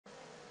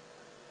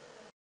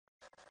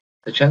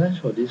The challenge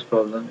for this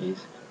problem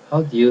is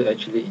how do you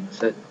actually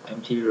insert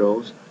empty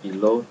rows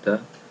below the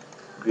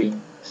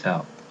green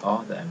cell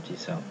or the empty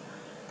cell.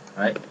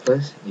 Right?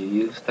 First,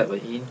 you type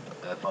in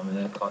a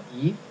formula called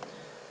if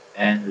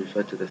and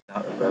refer to the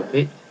cell above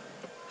it,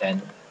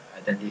 then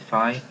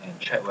identify and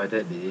check whether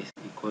it is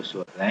equals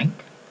to a blank.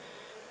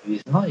 If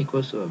it's not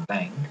equals to a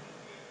blank,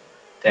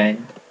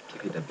 then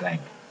give it a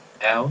blank.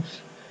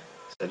 Else,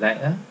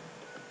 select a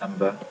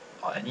number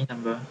or any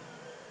number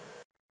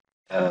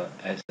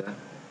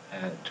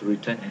to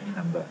return any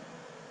number.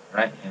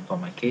 Right? And for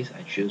my case,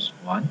 I choose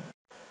 1.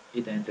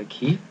 Hit the enter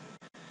key.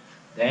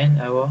 Then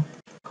I will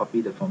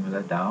copy the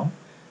formula down,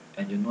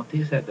 and you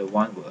notice that the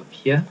 1 will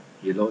appear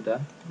below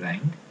the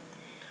blank.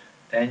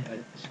 Then,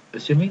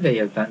 assuming that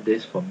you have done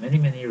this for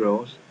many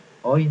rows,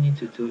 all you need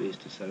to do is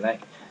to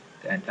select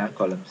the entire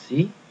column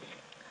C,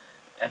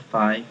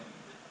 F5,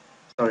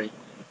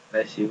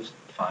 let's use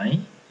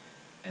find,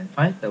 and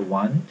find the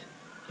 1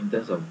 in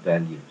terms of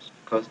values,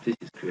 because this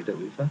is created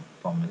with a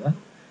formula.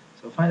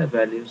 So find the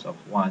values of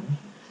 1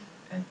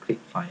 and click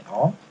find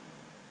all.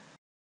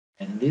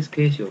 And in this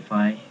case, you'll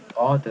find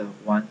all the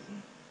ones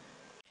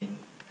in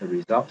the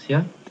results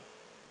here.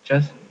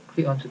 Just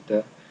click onto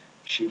the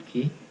Shift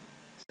key,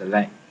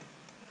 select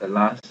the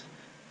last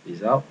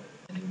result,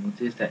 and you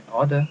notice that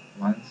all the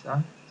ones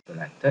are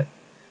selected.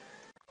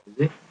 Close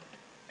it.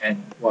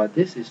 And while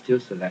this is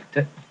still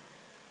selected,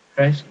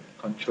 press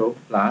Ctrl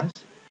plus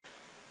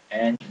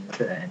and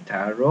insert an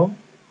entire row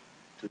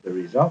to the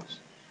results.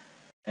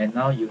 And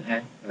now you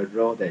have a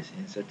row that is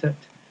inserted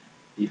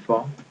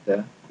before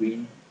the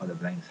green or the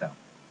blank cell.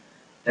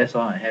 That's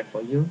all I have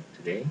for you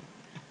today.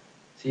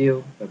 See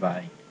you. Bye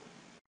bye.